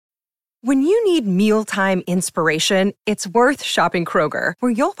When you need mealtime inspiration, it's worth shopping Kroger,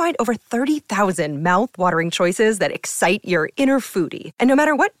 where you'll find over 30,000 mouth-watering choices that excite your inner foodie. And no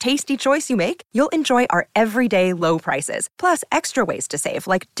matter what tasty choice you make, you'll enjoy our everyday low prices, plus extra ways to save,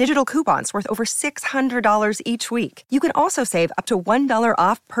 like digital coupons worth over $600 each week. You can also save up to $1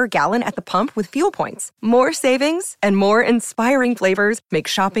 off per gallon at the pump with fuel points. More savings and more inspiring flavors make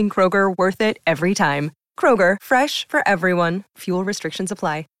shopping Kroger worth it every time. Kroger, fresh for everyone. Fuel restrictions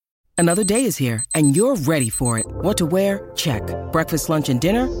apply. Another day is here, and you're ready for it. What to wear? Check. Breakfast, lunch, and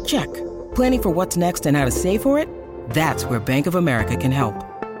dinner? Check. Planning for what's next and how to save for it? That's where Bank of America can help.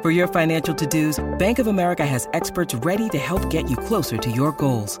 For your financial to-dos, Bank of America has experts ready to help get you closer to your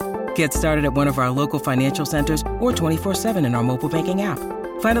goals. Get started at one of our local financial centers or 24/7 in our mobile banking app.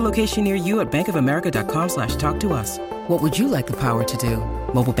 Find a location near you at bankofamerica.com/talktous. What would you like the power to do?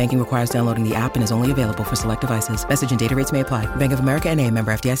 Mobile banking requires downloading the app and is only available for select devices. Message and data rates may apply. Bank of America N.A.,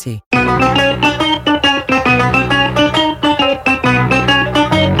 member FDIC.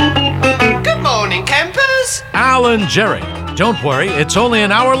 Good morning, campers. Al and Jerry. Don't worry, it's only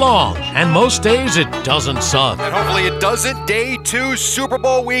an hour long, and most days it doesn't suck. And hopefully it doesn't. Day 2, Super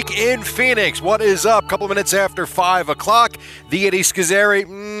Bowl week in Phoenix. What is up? Couple of minutes after 5 o'clock. The Eddie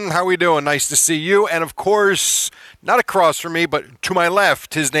Scazzeri. How we doing? Nice to see you. And of course, not across from me, but to my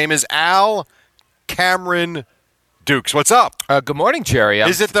left, his name is Al Cameron Dukes. What's up? Good morning, Jerry.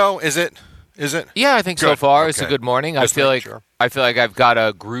 Is it, though? Is it? Yeah, I think so far it's a good morning. I feel like I've got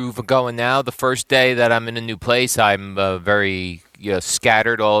a groove going now. The first day that I'm in a new place, I'm very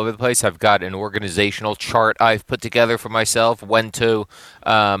scattered all over the place. I've got an organizational chart I've put together for myself, when to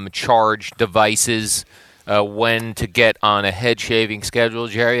charge devices, when to get on a head shaving schedule,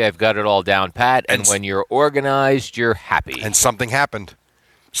 Jerry. I've got it all down pat, and when you're organized, you're happy. And something happened.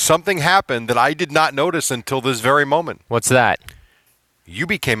 Something happened that I did not notice until this very moment. What's that? You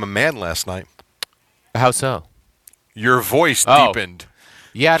became a man last night. How so? Your voice deepened.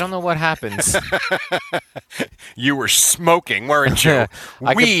 Yeah, I don't know what happens. You were smoking, weren't you?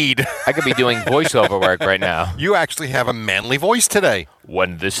 Weed. I could be doing voiceover work right now. You actually have a manly voice today.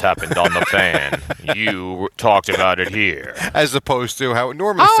 When this happened on the fan, you talked about it here. As opposed to how it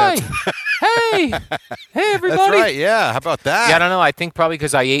normally sounds. Hey, everybody. That's right, yeah. How about that? Yeah, I don't know. I think probably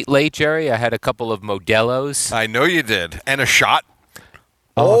because I ate late, Jerry. I had a couple of Modelo's. I know you did. And a shot.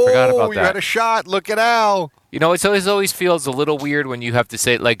 Oh, I forgot about that. You had a shot. Look at Al. You know, it always feels a little weird when you have to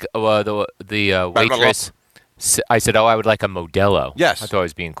say, like, the waitress. I said, I would like a Modelo. Yes. I thought I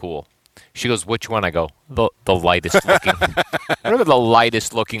was being cool. She goes, which one? I go, the lightest looking. Whatever the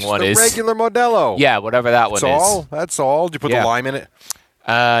lightest looking one is. Regular Modelo. Yeah, whatever that one is. That's all. Did you put the lime in it?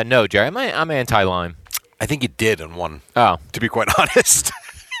 No, Jerry. I'm anti-lime. I think you did in one. Oh. To be quite honest.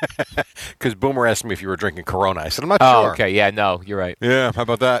 Because Boomer asked me if you were drinking Corona. I said, I'm not sure. Oh, okay. Yeah, no, you're right. Yeah, how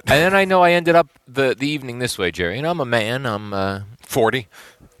about that? And then I know I ended up the evening this way, Jerry. I'm a man. I'm 40.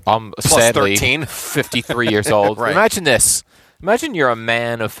 I'm plus sadly 13. 53 years old. Right. Imagine this. Imagine you're a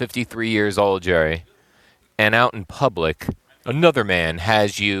man of 53 years old, Jerry, and out in public, another man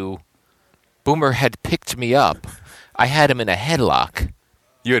has you. Boomer had picked me up. I had him in a headlock.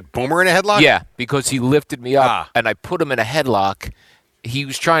 You had Boomer in a headlock? Yeah, because he lifted me up, and I put him in a headlock. He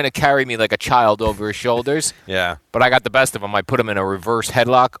was trying to carry me like a child over his shoulders. Yeah. But I got the best of him. I put him in a reverse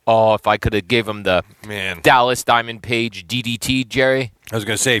headlock. Oh, if I could have gave him the Dallas Diamond Page DDT, Jerry. I was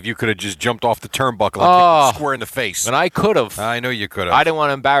going to say, if you could have just jumped off the turnbuckle and kicked square in the face. And I could have. I know you could have. I didn't want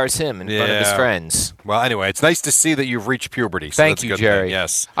to embarrass him in front of his friends. Well, anyway, it's nice to see that you've reached puberty. So Thank you, Jerry.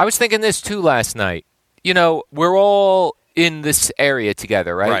 Yes. I was thinking this, too, last night. You know, we're all in this area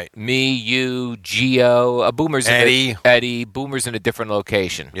together, right? Right. Me, you, Gio, Boomer's Eddie. Boomer's in a different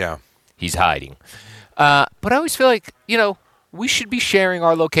location. Yeah. He's hiding. But I always feel like, we should be sharing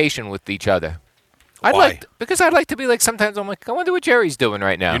our location with each other. Why? Because I'd like to be like, sometimes I'm like, I wonder what Jerry's doing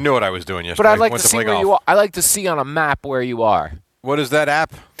right now. You knew what I was doing yesterday. But I'd like to see where you are. I like to see on a map where you are. What is that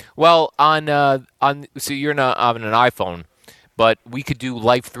app? Well, so you're on an iPhone. But we could do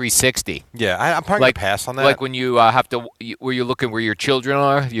Life 360. Yeah, I'm probably going to pass on that. Like when you have to, where you're looking where your children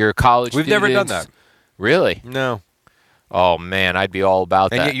are, your college We've students. never done that. Really? No. Oh, man, I'd be all about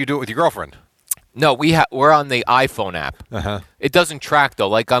that. And yet you do it with your girlfriend. No, we're on the iPhone app. Uh-huh. It doesn't track, though.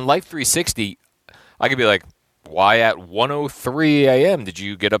 Like on Life 360, I could be like, why at 1:03 a.m. did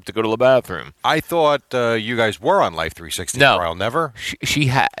you get up to go to the bathroom? I thought you guys were on Life 360 for a while. Never? She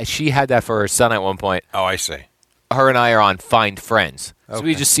had that for her son at one point. Oh, I see. Her and I are on Find Friends. So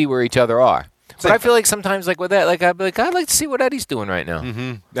we just see where each other are. But I feel like sometimes, like with that, like I'd be like, I'd like to see what Eddie's doing right now.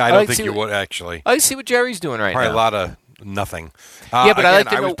 Mm-hmm. I don't think you would, actually. I'd like to see what Jerry's doing right now. Probably a lot of nothing. Yeah, but again, I like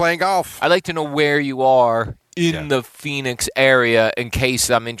to know. I was playing golf. I like to know where you are in the Phoenix area in case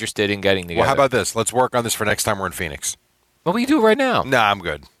I'm interested in getting together. Well, how about this? Let's work on this for next time we're in Phoenix. What will you do right now? Nah, I'm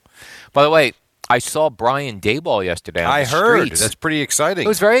good. By the way, I saw Brian Daboll yesterday on the heard. streets. That's pretty exciting. It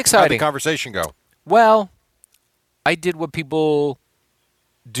was very exciting. How'd the conversation go? Well, I did what people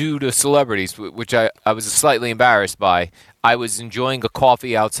do to celebrities, which I was slightly embarrassed by. I was enjoying a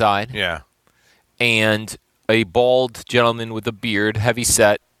coffee outside. Yeah. And a bald gentleman with a beard, heavy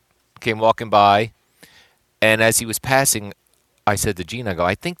set, came walking by. And as he was passing, I said to Gene,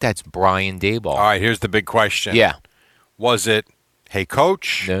 I think that's Brian Daboll. All right, here's the big question. Yeah. Was it, hey,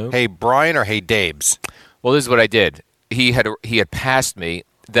 Coach, No. hey, Brian, or hey, Dabes? Well, this is what I did. He had passed me.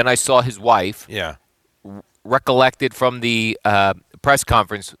 Then I saw his wife. Yeah. Recollected from the press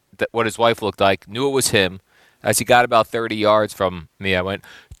conference what his wife looked like. Knew it was him. As he got about 30 yards from me, I went,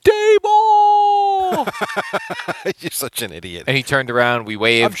 Daboll! You're such an idiot. And he turned around. We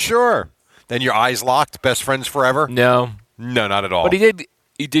waved. I'm sure. Then your eyes locked, best friends forever? No. No, not at all. But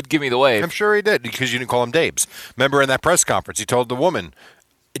he did give me the wave. I'm sure he did, because you didn't call him Dabes. Remember in that press conference, he told the woman,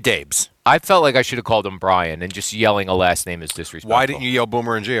 Dabes. I felt like I should have called him Brian, and just yelling a last name is disrespectful. Why didn't you yell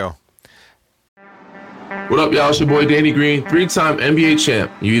Boomer and Gio? What up, y'all? It's your boy Danny Green, 3-time NBA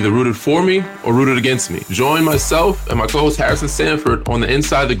champ. You either rooted for me or rooted against me. Join myself and my co-host Harrison Sanford on the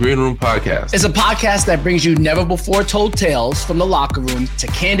Inside the Green Room podcast. It's a podcast that brings you never-before-told tales from the locker room to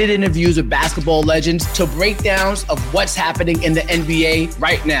candid interviews with basketball legends to breakdowns of what's happening in the NBA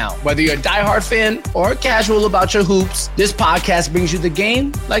right now. Whether you're a diehard fan or casual about your hoops, this podcast brings you the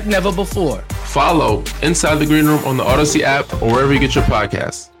game like never before. Follow Inside the Green Room on the Odyssey app or wherever you get your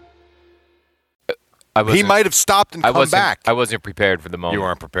podcasts. He might have stopped and come back. I wasn't prepared for the moment. You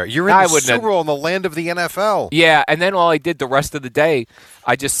weren't prepared. You're in the Super Bowl in the land of the NFL. Yeah, and then all I did the rest of the day,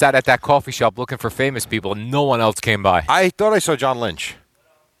 I just sat at that coffee shop looking for famous people, and no one else came by. I thought I saw John Lynch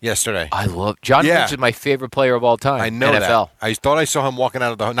yesterday. I love John Lynch is my favorite player of all time. I know NFL. that. I thought I saw him walking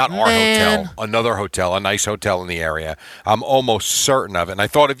out of our hotel, another hotel, a nice hotel in the area. I'm almost certain of it. And I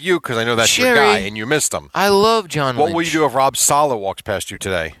thought of you because I know that's your guy, and you missed him. I love John Lynch. What will you do if Rob Saleh walks past you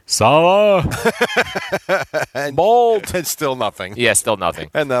today? Saleh. Bold. And still nothing. Yeah, still nothing.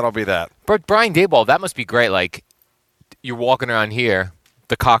 And that'll be that. But Brian Daboll, that must be great. Like, you're walking around here,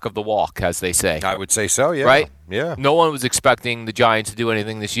 the cock of the walk, as they say. I would say so, yeah. Right? Yeah. No one was expecting the Giants to do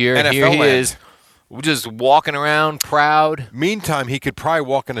anything this year. NFL Here he land. is, just walking around, proud. Meantime, he could probably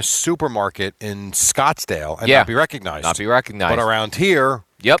walk in a supermarket in Scottsdale and not be recognized. Not be recognized. But around here,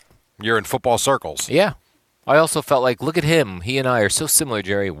 yep, you're in football circles. Yeah. I also felt like, look at him. He and I are so similar,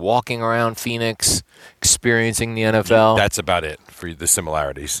 Jerry, walking around Phoenix, experiencing the NFL. That's about it for the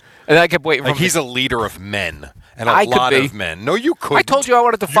similarities. And I kept waiting for like him. He's a leader of men. And I a lot could be. of men. No, you couldn't. I told you I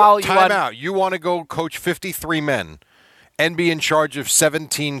wanted to follow you Time on. out. You want to go coach 53 men and be in charge of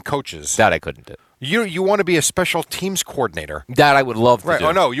 17 coaches. That I couldn't do. You want to be a special teams coordinator. That I would love to do.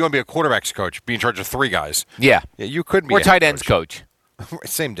 Oh, no, you want to be a quarterbacks coach, be in charge of 3 guys. Yeah. Yeah, you couldn't be Or a tight head ends coach.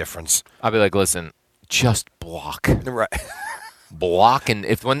 Same difference. I'll be like, listen, just block. Right. Block, and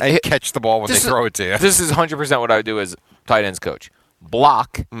catch the ball when they throw it to you. This is 100% what I would do as tight ends coach.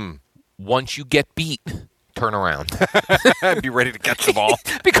 Block. Once you get beat, turn around. Be ready to catch the ball.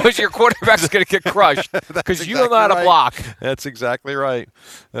 Because your quarterback's going to get crushed. Because you don't know how to block. That's exactly right.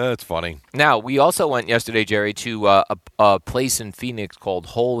 That's funny. Now, we also went yesterday, Jerry, to a place in Phoenix called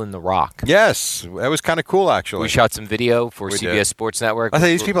Hole in the Rock. Yes. That was kind of cool, actually. We shot some video for We CBS did. Sports Network. I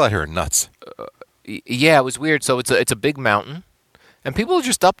think these people out here are nuts. Yeah, it was weird. So it's a big mountain, and people are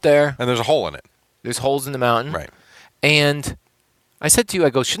just up there. And there's a hole in it. There's holes in the mountain. Right. And I said to you,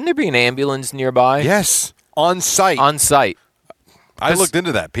 I go, shouldn't there be an ambulance nearby? Yes. On site. On site. I looked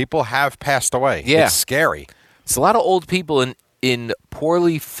into that. People have passed away. Yeah. It's scary. It's a lot of old people in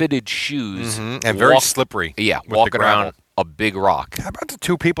poorly fitted shoes. And very slippery. Yeah, with the walking gravel. around a big rock. How about the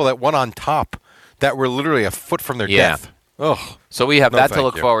 2 people that went on top that were literally a foot from their Yeah. death? Ugh. So we have No, that to thank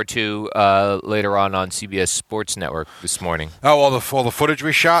look you. forward to later on CBS Sports Network this morning. Oh, all the footage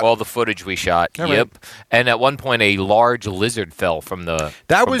we shot? All the footage we shot. All Yep. right. And at one point, a large lizard fell from the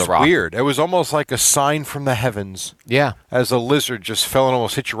That from was the rock. weird. It was almost like a sign from the heavens. Yeah. As a lizard just fell and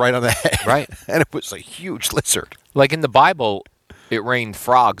almost hit you right on the head. Right. And it was a huge lizard. Like in the Bible, it rained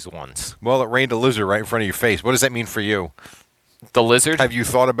frogs once. Well, it rained a lizard right in front of your face. What does that mean for you? The lizard? Have you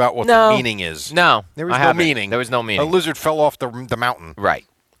thought about what No. the meaning is? No. There was I no haven't. meaning. There was no meaning. A lizard fell off the mountain. Right.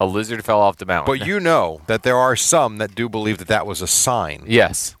 A lizard fell off the mountain. But you know that there are some that do believe that that was a sign.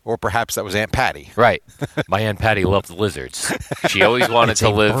 Yes. Or perhaps that was Aunt Patty. Right. My Aunt Patty loved lizards. She always wanted to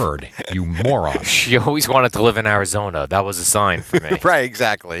live. Bird, you moron. She always wanted to live in Arizona. That was a sign for me. Right,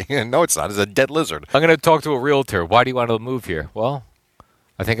 exactly. No, it's not. It's a dead lizard. I'm going to talk to a realtor. Why do you want to move here? Well,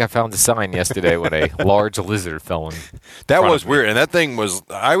 I think I found a sign yesterday when a large lizard fell in. That was weird. And that thing was,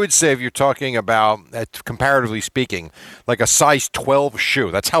 I would say, if you're talking about, comparatively speaking, like a size 12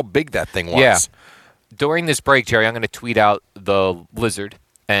 shoe. That's how big that thing was. Yeah. During this break, Jerry, I'm going to tweet out the lizard,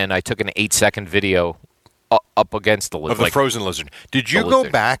 and I took an 8-second video up against the lizard. Of the frozen lizard. Did you go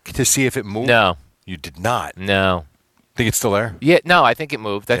back to see if it moved? No. You did not? No. Think it's still there? Yeah, no, I think it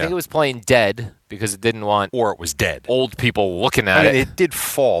moved. I think it was playing dead because it didn't want... Or it was dead. Old people looking at it. It did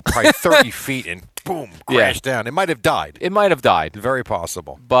fall probably 30 feet and boom, crashed down. It might have died. It might have died. Very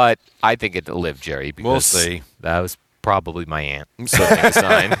possible. But I think it lived, Jerry. Because we'll see. That was probably my aunt. So a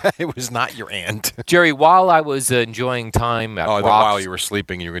sign. It was not your aunt. Jerry, while I was enjoying time at Rocks... while you were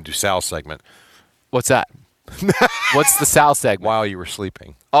sleeping, you were going to do Sal's segment. What's that? What's the Sal segment? While you were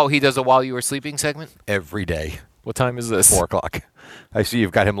sleeping. Oh, he does a while you were sleeping segment? Every day. What time is this? 4 o'clock. I see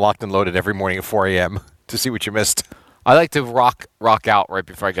you've got him locked and loaded every morning at 4 a.m. to see what you missed. I like to rock out right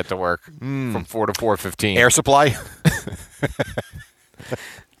before I get to work from 4 to 4:15. Air Supply?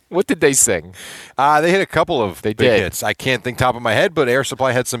 What did they sing? They hit a couple of big hits. I can't think top of my head, but Air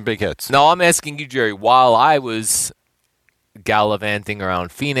Supply had some big hits. No, I'm asking you, Jerry, while I was gallivanting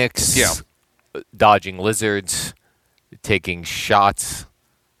around Phoenix, dodging lizards, taking shots,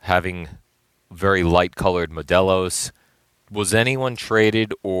 having very light-colored Modelos. Was anyone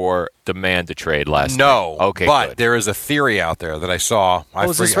traded or demand to trade last night? No. Okay, but good. there is a theory out there that I saw.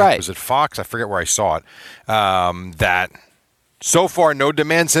 Was this right? Was it Fox? I forget where I saw it. That so far no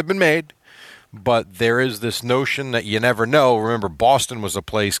demands have been made, but there is this notion that you never know. Remember, Boston was a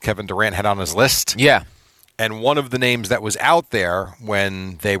place Kevin Durant had on his list. Yeah. And one of the names that was out there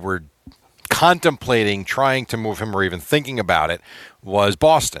when they were contemplating trying to move him or even thinking about it was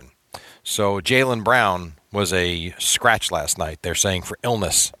Boston. So Jaylen Brown was a scratch last night, they're saying, for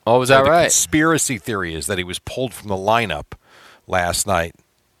illness. Oh, was that right? The conspiracy theory is that he was pulled from the lineup last night.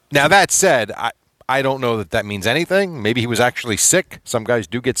 Now, that said, I don't know that means anything. Maybe he was actually sick. Some guys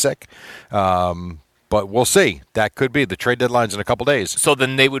do get sick. But we'll see. That could be. The trade deadline's in a couple days. So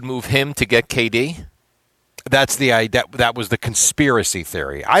then they would move him to get KD? That's the idea. That was the conspiracy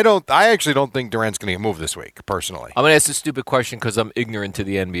theory. I actually don't think Durant's going to get moved this week, personally. I'm going to ask a stupid question because I'm ignorant to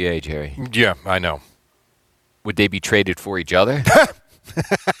the NBA, Jerry. Yeah, I know. Would they be traded for each other?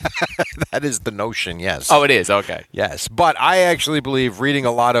 That is the notion, yes. Oh, it is? Okay. Yes. But I actually believe, reading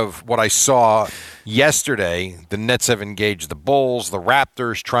a lot of what I saw yesterday, the Nets have engaged the Bulls, the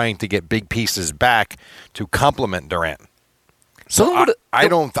Raptors, trying to get big pieces back to complement Durant. So I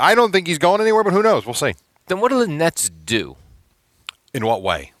don't think he's going anywhere, but who knows? We'll see. Then what do the Nets do? In what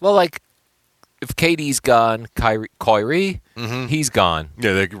way? Well, like, if KD's gone, Kyrie, he's gone.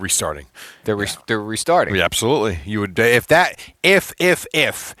 Yeah, they're restarting. They're restarting. Yeah, absolutely. You would if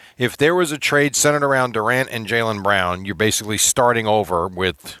there was a trade centered around Durant and Jaylen Brown, you're basically starting over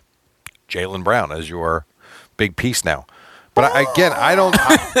with Jaylen Brown as your big piece now. But I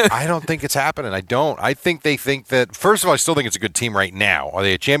don't think it's happening. I don't. I think they think that, first of all, I still think it's a good team right now. Are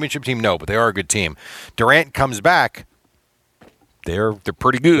they a championship team? No, but they are a good team. Durant comes back. They're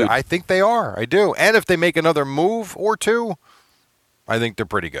pretty good. I think they are. I do. And if they make another move or two, I think they're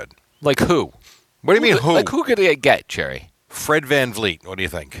pretty good. Like who? What do you mean who? Like who could they get, Jerry? Fred VanVleet. What do you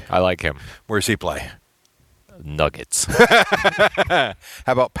think? I like him. Where's he play? Nuggets. How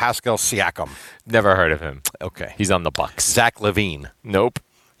about Pascal Siakam? Never heard of him. Okay. He's on the Bucks. Zach LaVine. Nope.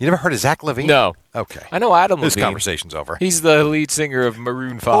 You never heard of Zach LaVine? No. Okay. I know Adam This Levine. conversation's over. He's the lead singer of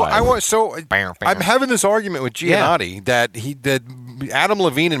Maroon 5. I'm having this argument with Giannotti that Adam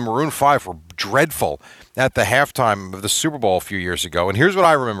Levine and Maroon 5 were dreadful at the halftime of the Super Bowl a few years ago. And here's what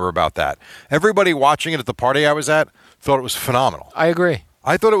I remember about that. Everybody watching it at the party I was at thought it was phenomenal. I agree.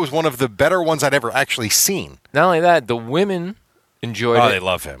 I thought it was one of the better ones I'd ever actually seen. Not only that, the women enjoyed it. Oh, they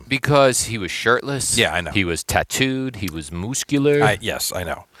love him. Because he was shirtless. Yeah, I know. He was tattooed. He was muscular. Yes, I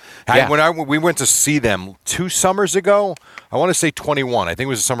know. Yeah. When we went to see them 2 summers ago, I want to say 21. I think it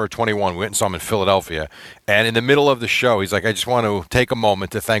was the summer of 21. We went and saw him in Philadelphia. And in the middle of the show, he's like, I just want to take a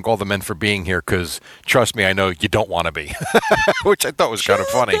moment to thank all the men for being here because, trust me, I know you don't want to be. Which I thought was kind of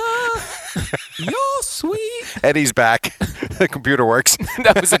funny. You're sweet. Eddie's back. The computer works.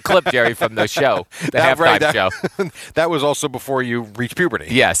 That was a clip, Jerry, from the show, the halftime show. That was also before you reached puberty.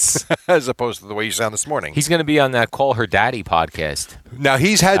 Yes. As opposed to the way you sound this morning. He's going to be on that Call Her Daddy podcast. Now,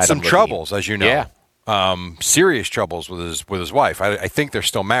 he's had some troubles, as you know. Yeah. Serious troubles with his wife. I think they're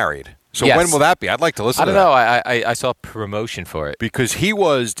still married. So yes. When will that be? I'd like to listen to that. I don't know. I saw promotion for it. Because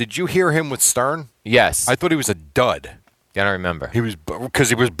did you hear him with Stern? Yes. I thought he was a dud. I don't remember. Because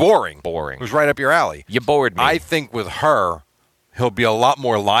he was boring. Boring. It was right up your alley. You bored me. I think with her, he'll be a lot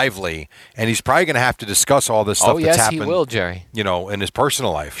more lively, and he's probably going to have to discuss all this stuff that's happened. Oh, yes, he will, Jerry. In his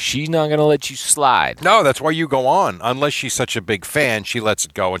personal life. She's not going to let you slide. No, that's why you go on. Unless she's such a big fan, she lets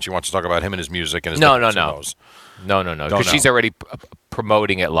it go, and she wants to talk about him and his music and his No. Because Because she's already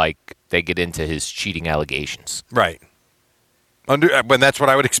promoting it like they get into his cheating allegations. Right. But that's what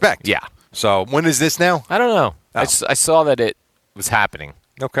I would expect. Yeah. So when is this now? I don't know. Oh. I saw that it was happening.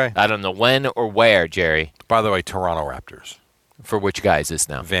 Okay. I don't know when or where, Jerry. By the way, Toronto Raptors. For which guy is this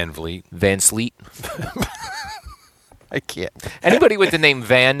now? Van Vliet. Van Sleet? I can't. Anybody with the name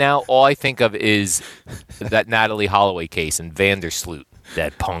Van now, all I think of is that Natalie Holloway case and Vandersloot.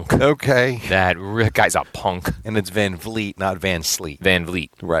 That punk. Okay. That guy's a punk. And it's Van Vliet, not Van Sleet. Van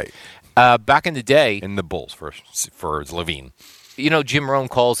Vliet. Right. Back in the day. In the Bulls for Levine. Jim Rome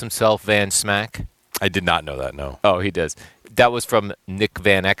calls himself Van Smack? I did not know that, no. Oh, he does. That was from Nick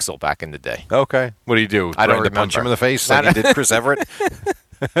Van Exel back in the day. Okay. What do you do? I don't remember. Punch him in the face like he did Chris Everett?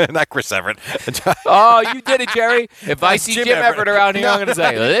 Not Chris Everett. Oh, you did it, Jerry. If I see Jim Everett around here, I'm going to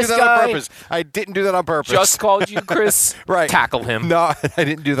say, this guy I didn't do that on purpose. Just called you Chris. Right. Tackle him. No, I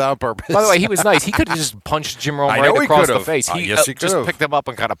didn't do that on purpose. By the way, he was nice. He could have just punched Jim Rome right across the face. Yes, he could just have. picked him up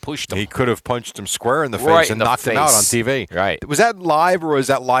and kind of pushed him. He could have punched him square in the face Right and in the knocked him out on face. TV. Right. Was that live or was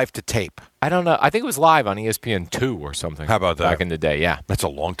that live to tape? I don't know. I think it was live on ESPN2 or something. How about that? Back in the day, yeah. That's a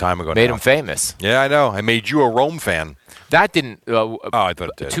long time ago Made now. him famous. Yeah, I know. I made you a Rome fan. That didn't. I thought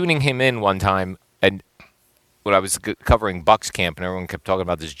it did. Tuning him in one time, and when I was covering Bucks camp, and everyone kept talking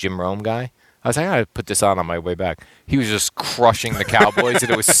about this Jim Rome guy, I was like, I gotta put this on my way back. He was just crushing the Cowboys,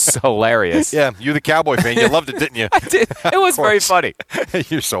 and it was so hilarious. Yeah, you're the Cowboy fan. You loved it, didn't you? I did. It was very funny.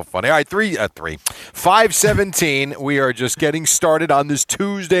 You're so funny. All right, 5:17. We are just getting started on this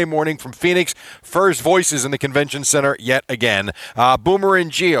Tuesday morning from Phoenix. First Voices in the Convention Center yet again. Boomer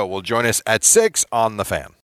and Gio will join us at 6 on The Fan.